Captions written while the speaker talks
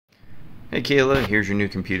Hey Kayla, here's your new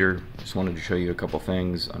computer. Just wanted to show you a couple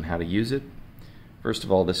things on how to use it. First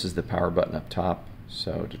of all, this is the power button up top.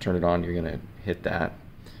 So to turn it on, you're going to hit that.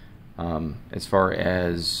 As far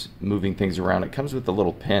as moving things around, it comes with a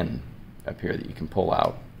little pin up here that you can pull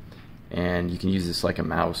out. And you can use this like a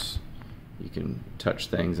mouse. You can touch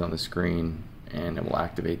things on the screen and it will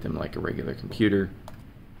activate them like a regular computer.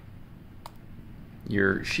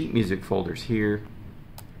 Your sheet music folder's here.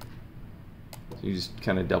 So you just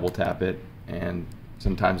kind of double tap it, and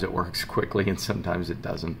sometimes it works quickly and sometimes it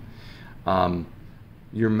doesn't.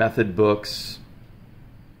 Your method books,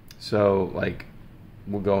 so like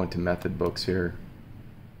we'll go into method books here.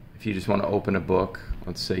 If you just want to open a book,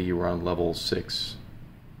 let's say you were on level 6,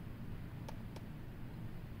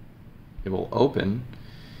 it will open,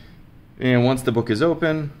 and once the book is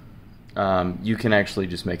open, you can actually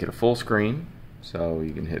just make it a full screen. So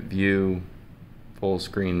you can hit view, full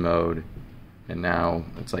screen mode, and now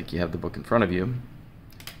it's like you have the book in front of you.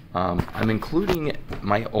 I'm including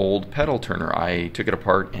my old pedal turner. I took it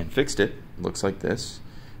apart and fixed it. It looks like this.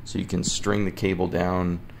 So you can string the cable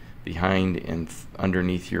down behind and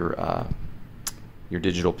underneath your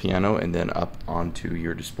digital piano and then up onto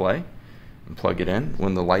your display and plug it in.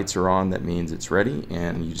 When the lights are on, that means it's ready,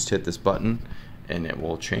 and you just hit this button and it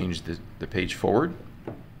will change the page forward.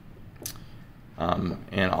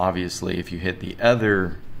 And obviously if you hit the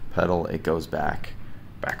other pedal, it goes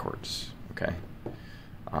backwards. Okay.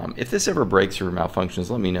 If this ever breaks or malfunctions,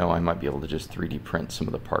 let me know. I might be able to just 3D print some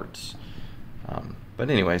of the parts. But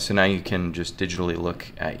anyway, so now you can just digitally look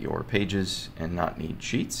at your pages and not need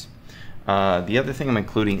sheets. The other thing I'm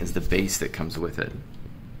including is the base that comes with it.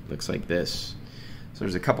 Looks like this. So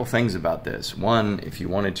there's a couple things about this. One, if you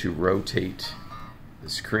wanted to rotate the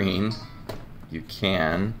screen, you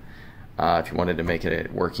can. If you wanted to make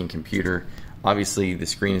it a working computer, obviously the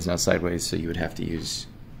screen is now sideways, so you would have to use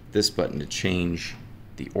this button to change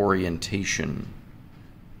the orientation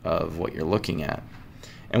of what you're looking at.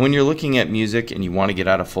 And when you're looking at music and you want to get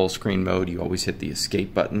out of full screen mode, you always hit the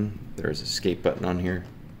escape button. There's an escape button on here,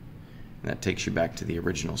 and that takes you back to the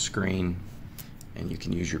original screen, and you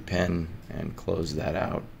can use your pen and close that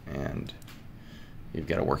out, and you've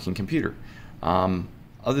got a working computer.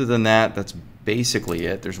 Other than that, that's basically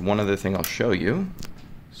it. There's one other thing I'll show you.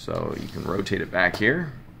 So you can rotate it back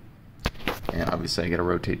here, and obviously I got to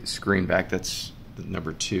rotate the screen back. That's the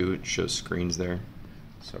number 2. It shows screens there.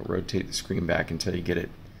 So rotate the screen back until you get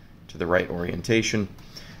it to the right orientation.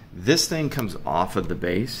 This thing comes off of the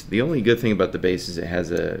base. The only good thing about the base is it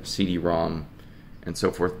has a CD-ROM and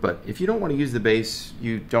so forth, but if you don't want to use the base,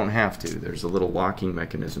 you don't have to. There's a little locking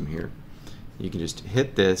mechanism here. You can just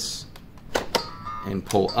hit this and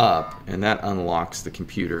pull up, and that unlocks the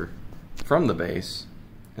computer from the base,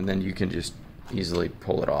 and then you can just easily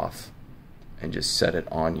pull it off and just set it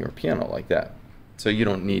on your piano like that. So you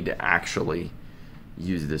don't need to actually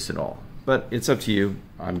use this at all, but it's up to you.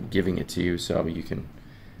 I'm giving it to you so you can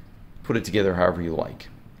put it together however you like.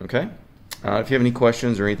 Okay? If you have any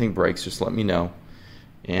questions or anything breaks, just let me know,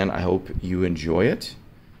 and I hope you enjoy it,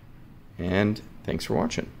 and thanks for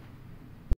watching.